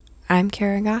I'm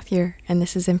Kara Gothier, and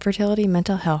this is Infertility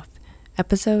Mental Health,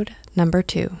 episode number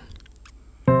 2.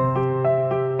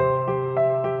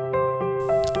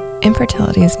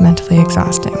 Infertility is mentally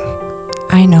exhausting.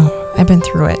 I know, I've been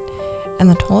through it, and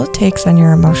the toll it takes on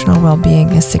your emotional well-being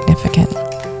is significant.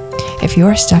 If you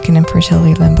are stuck in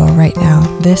infertility limbo right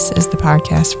now, this is the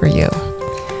podcast for you.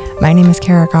 My name is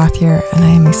Kara Gothier, and I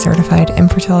am a certified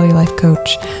infertility life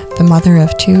coach, the mother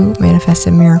of 2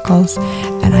 manifested miracles,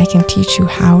 and I can teach you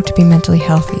how to be mentally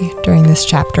healthy during this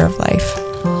chapter of life.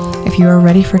 If you are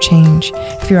ready for change,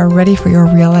 if you are ready for your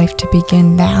real life to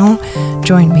begin now,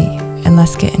 join me and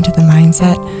let's get into the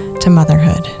mindset to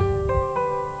motherhood.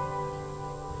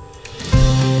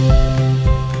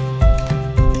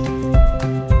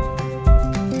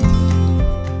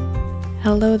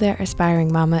 Hello there,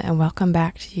 aspiring mama, and welcome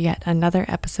back to yet another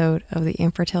episode of the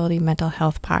Infertility Mental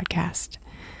Health Podcast.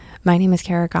 My name is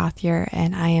Kara Gothier,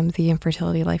 and I am the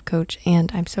infertility life coach,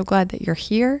 and I'm so glad that you're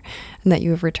here and that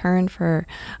you have returned for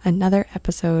another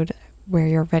episode where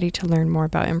you're ready to learn more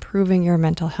about improving your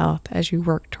mental health as you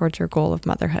work towards your goal of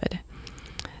motherhood.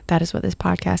 That is what this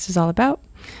podcast is all about.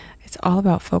 It's all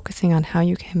about focusing on how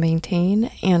you can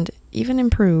maintain and even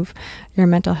improve your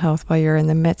mental health while you're in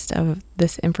the midst of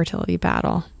this infertility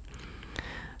battle.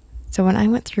 So when I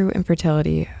went through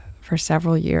infertility for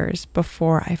several years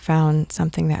before I found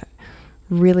something that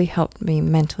really helped me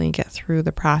mentally get through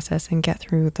the process and get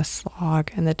through the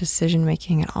slog and the decision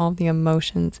making and all of the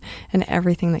emotions and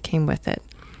everything that came with it.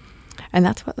 And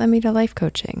that's what led me to life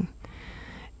coaching.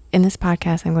 In this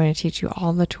podcast, I'm going to teach you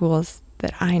all the tools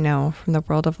that I know from the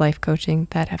world of life coaching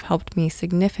that have helped me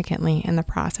significantly in the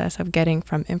process of getting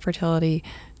from infertility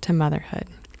to motherhood.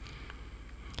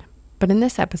 But in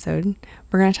this episode,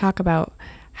 we're going to talk about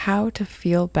how to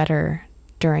feel better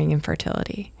during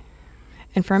infertility.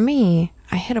 And for me,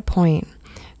 I hit a point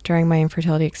during my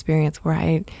infertility experience where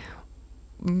I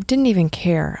didn't even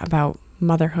care about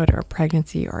motherhood or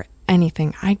pregnancy or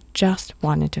anything. I just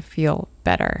wanted to feel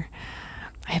better.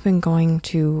 I had been going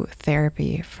to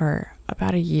therapy for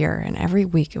about a year, and every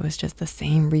week it was just the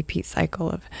same repeat cycle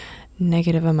of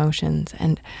negative emotions,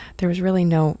 and there was really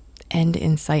no end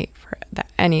in sight for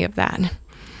any of that.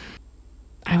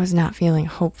 I was not feeling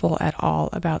hopeful at all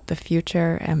about the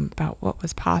future and about what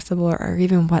was possible or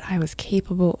even what I was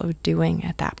capable of doing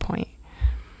at that point.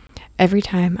 Every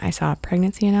time I saw a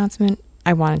pregnancy announcement,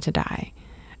 I wanted to die,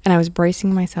 and I was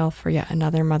bracing myself for yet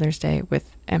another Mother's Day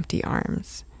with empty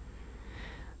arms.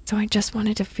 So I just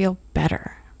wanted to feel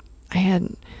better. I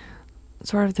had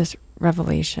sort of this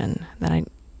revelation that I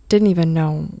didn't even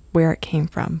know where it came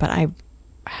from, but I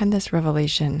had this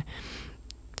revelation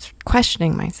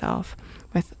questioning myself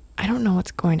with, I don't know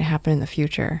what's going to happen in the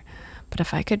future, but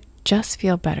if I could just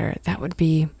feel better, that would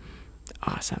be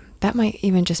awesome. That might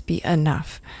even just be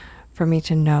enough for me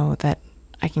to know that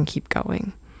I can keep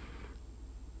going.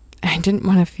 I didn't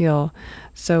want to feel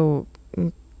so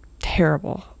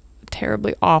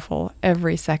terribly awful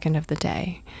every second of the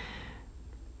day.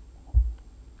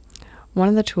 One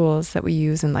of the tools that we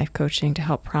use in life coaching to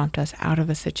help prompt us out of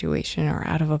a situation or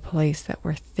out of a place that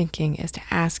we're thinking is to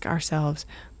ask ourselves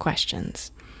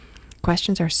questions.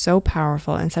 Questions are so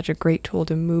powerful and such a great tool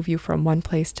to move you from one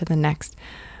place to the next,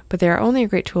 but they are only a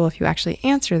great tool if you actually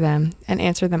answer them and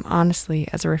answer them honestly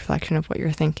as a reflection of what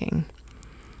you're thinking.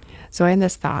 So I had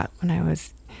this thought when I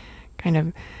was kind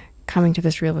of coming to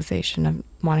this realization of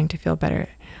wanting to feel better.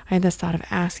 I had this thought of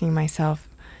asking myself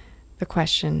the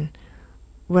question,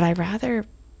 would I rather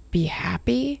be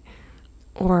happy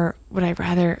or would I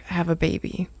rather have a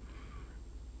baby?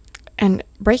 And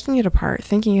breaking it apart,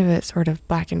 thinking of it sort of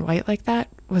black and white like that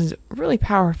was really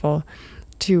powerful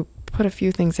to put a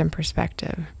few things in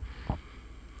perspective.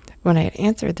 When I had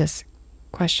answered this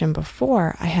question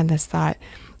before, I had this thought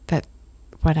that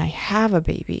when I have a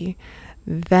baby,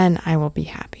 then I will be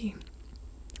happy.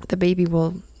 The baby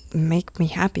will make me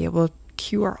happy. It will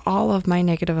cure all of my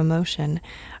negative emotion,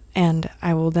 and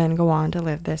I will then go on to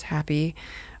live this happy,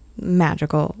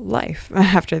 magical life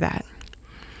after that.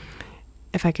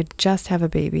 If I could just have a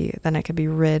baby, then I could be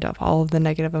rid of all of the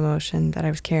negative emotion that I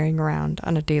was carrying around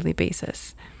on a daily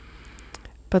basis.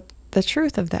 But the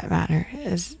truth of that matter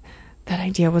is that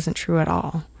idea wasn't true at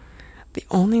all. The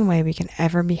only way we can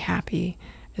ever be happy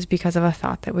is because of a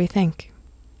thought that we think.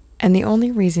 And the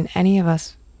only reason any of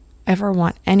us ever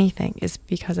want anything is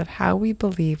because of how we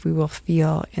believe we will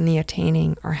feel in the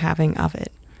attaining or having of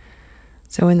it.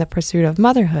 So in the pursuit of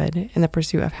motherhood, in the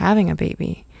pursuit of having a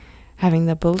baby, having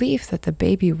the belief that the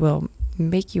baby will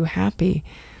make you happy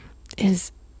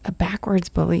is a backwards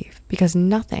belief, because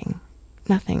nothing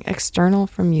external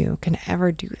from you can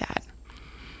ever do that.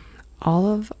 All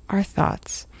of our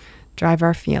thoughts drive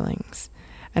our feelings,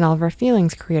 and all of our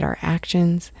feelings create our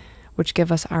actions, which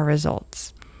give us our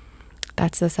results.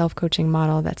 That's the self-coaching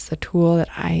model. That's the tool that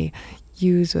I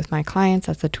use with my clients.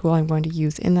 That's the tool I'm going to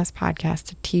use in this podcast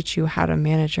to teach you how to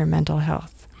manage your mental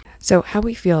health. So how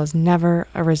we feel is never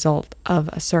a result of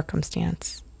a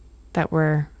circumstance that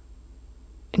we're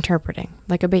interpreting,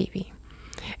 like a baby.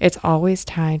 It's always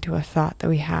tied to a thought that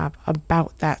we have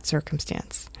about that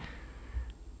circumstance.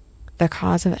 The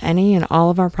cause of any and all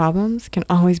of our problems can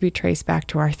always be traced back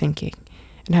to our thinking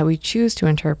and how we choose to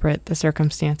interpret the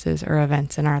circumstances or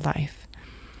events in our life.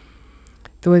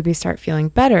 The way we start feeling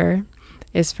better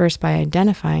is first by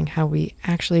identifying how we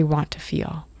actually want to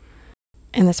feel.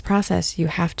 In this process, you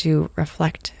have to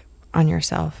reflect on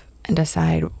yourself and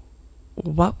decide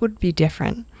what would be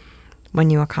different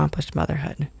when you accomplished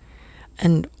motherhood,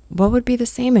 and what would be the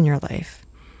same in your life.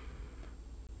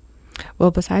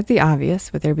 Well, besides the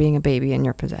obvious, with there being a baby in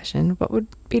your possession, what would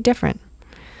be different?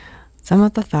 Some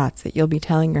of the thoughts that you'll be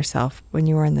telling yourself when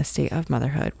you are in the state of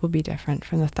motherhood will be different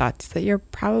from the thoughts that you're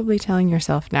probably telling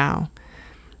yourself now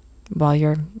while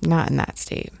you're not in that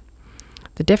state.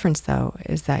 The difference, though,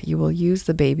 is that you will use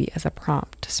the baby as a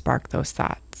prompt to spark those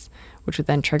thoughts, which would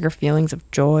then trigger feelings of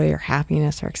joy or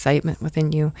happiness or excitement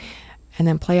within you, and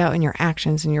then play out in your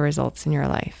actions and your results in your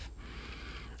life.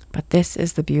 But this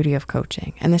is the beauty of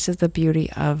coaching, and this is the beauty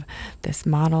of this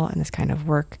model and this kind of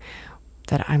work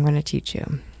that I'm going to teach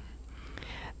you.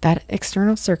 That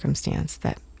external circumstance,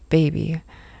 that baby,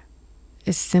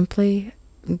 is simply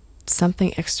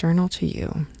something external to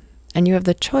you, and you have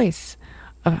the choice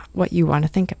of what you want to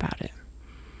think about it.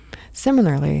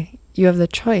 Similarly, you have the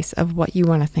choice of what you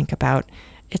want to think about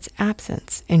its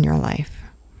absence in your life.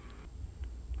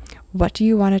 What do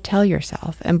you want to tell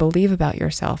yourself and believe about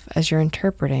yourself as you're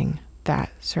interpreting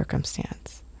that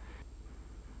circumstance?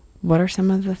 What are some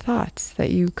of the thoughts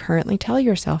that you currently tell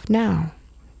yourself now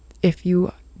if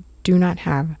you do not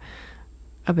have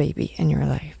a baby in your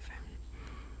life?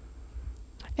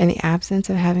 In the absence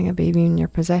of having a baby in your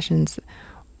possessions,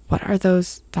 what are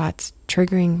those thoughts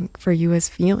triggering for you as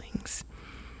feelings?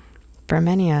 For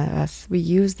many of us, we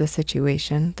use the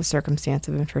situation, the circumstance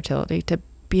of infertility, to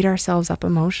beat ourselves up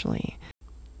emotionally.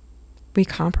 We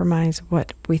compromise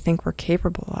what we think we're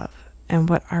capable of and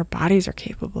what our bodies are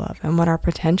capable of and what our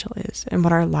potential is and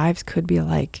what our lives could be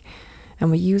like.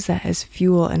 And we use that as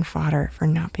fuel and fodder for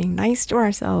not being nice to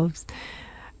ourselves.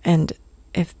 And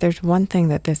if there's one thing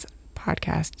that this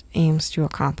podcast aims to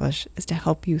accomplish, is to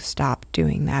help you stop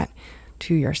doing that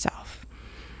to yourself.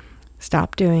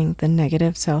 Stop doing the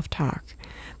negative self-talk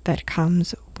that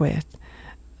comes with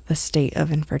the state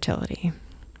of infertility.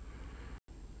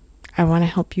 I want to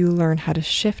help you learn how to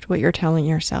shift what you're telling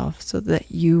yourself so that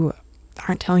you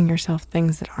aren't telling yourself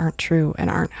things that aren't true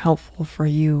and aren't helpful for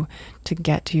you to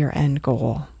get to your end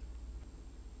goal.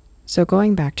 So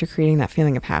going back to creating that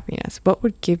feeling of happiness, what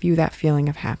would give you that feeling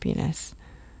of happiness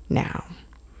now?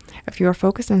 If you are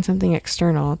focused on something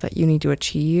external that you need to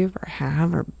achieve or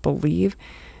have or believe,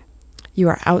 you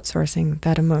are outsourcing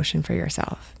that emotion for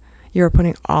yourself. You are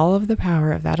putting all of the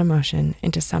power of that emotion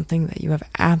into something that you have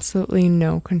absolutely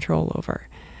no control over.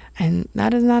 And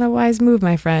that is not a wise move,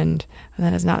 my friend. And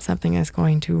that is not something that's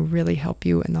going to really help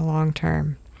you in the long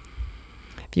term.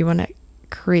 If you want to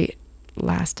create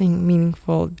lasting,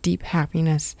 meaningful, deep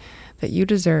happiness that you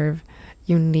deserve,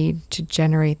 you need to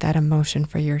generate that emotion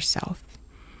for yourself.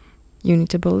 You need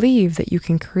to believe that you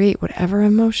can create whatever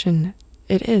emotion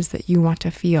it is that you want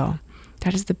to feel.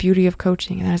 That is the beauty of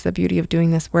coaching, and that is the beauty of doing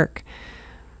this work,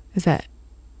 is that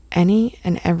any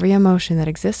and every emotion that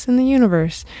exists in the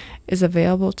universe is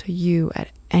available to you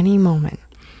at any moment.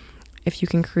 If you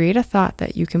can create a thought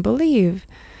that you can believe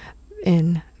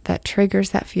in that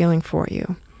triggers that feeling for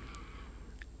you.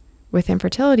 With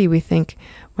infertility, we think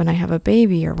when I have a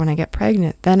baby or when I get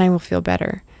pregnant, then I will feel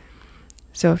better.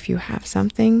 So if you have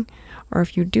something or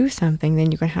if you do something,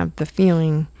 then you can have the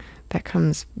feeling that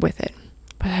comes with it.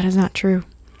 But that is not true.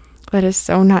 That is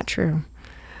so not true.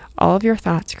 All of your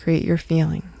thoughts create your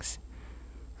feelings.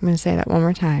 I'm going to say that one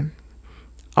more time.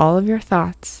 All of your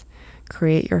thoughts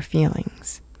create your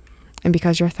feelings. And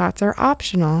because your thoughts are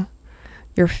optional,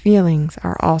 your feelings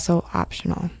are also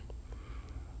optional.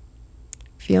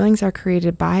 Feelings are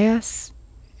created by us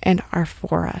and are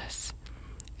for us.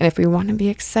 And if we want to be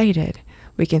excited,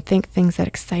 we can think things that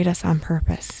excite us on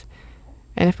purpose.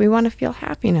 And if we want to feel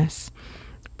happiness,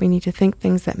 we need to think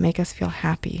things that make us feel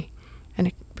happy,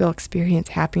 and we'll experience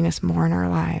happiness more in our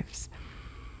lives.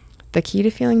 The key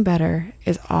to feeling better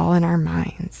is all in our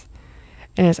minds,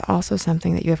 and is also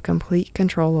something that you have complete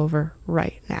control over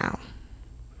right now.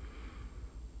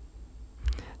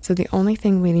 So the only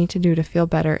thing we need to do to feel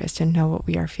better is to know what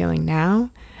we are feeling now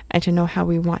and to know how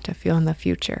we want to feel in the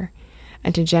future,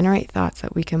 and to generate thoughts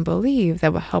that we can believe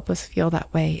that will help us feel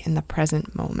that way in the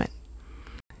present moment.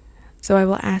 So I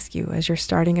will ask you, as you're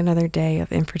starting another day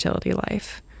of infertility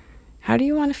life, how do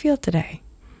you want to feel today?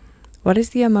 What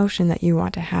is the emotion that you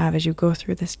want to have as you go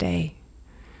through this day?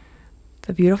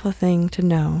 The beautiful thing to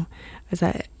know is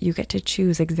that you get to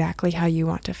choose exactly how you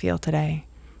want to feel today,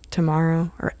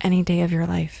 tomorrow, or any day of your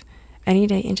life, any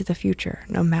day into the future,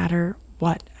 no matter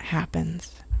what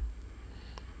happens.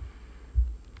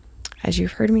 As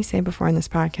you've heard me say before in this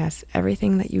podcast,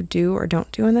 everything that you do or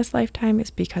don't do in this lifetime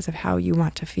is because of how you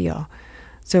want to feel.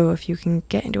 So if you can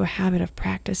get into a habit of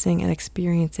practicing and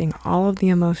experiencing all of the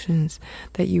emotions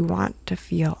that you want to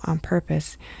feel on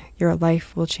purpose, your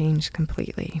life will change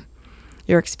completely.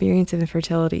 Your experience of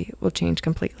infertility will change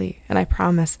completely. And I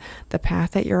promise the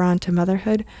path that you're on to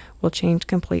motherhood will change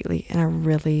completely in a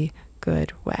really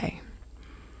good way.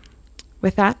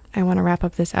 With that, I want to wrap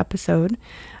up this episode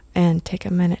and take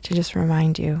a minute to just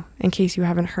remind you, in case you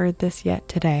haven't heard this yet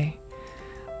today,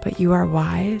 but you are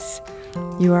wise,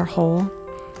 you are whole,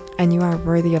 and you are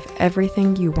worthy of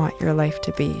everything you want your life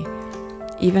to be,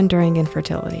 even during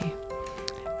infertility.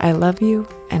 I love you,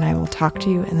 and I will talk to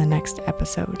you in the next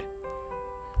episode.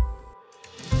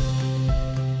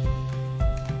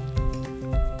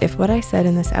 If what I said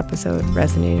in this episode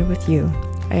resonated with you,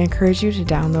 I encourage you to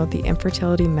download the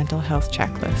Infertility Mental Health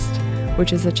Checklist,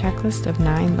 which is a checklist of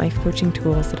 9 life coaching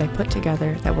tools that I put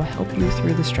together that will help you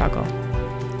through the struggle.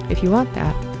 If you want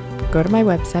that, go to my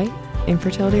website,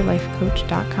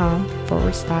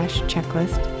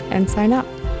 infertilitylifecoach.com/checklist, and sign up.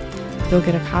 You'll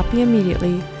get a copy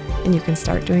immediately, and you can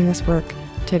start doing this work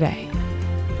today.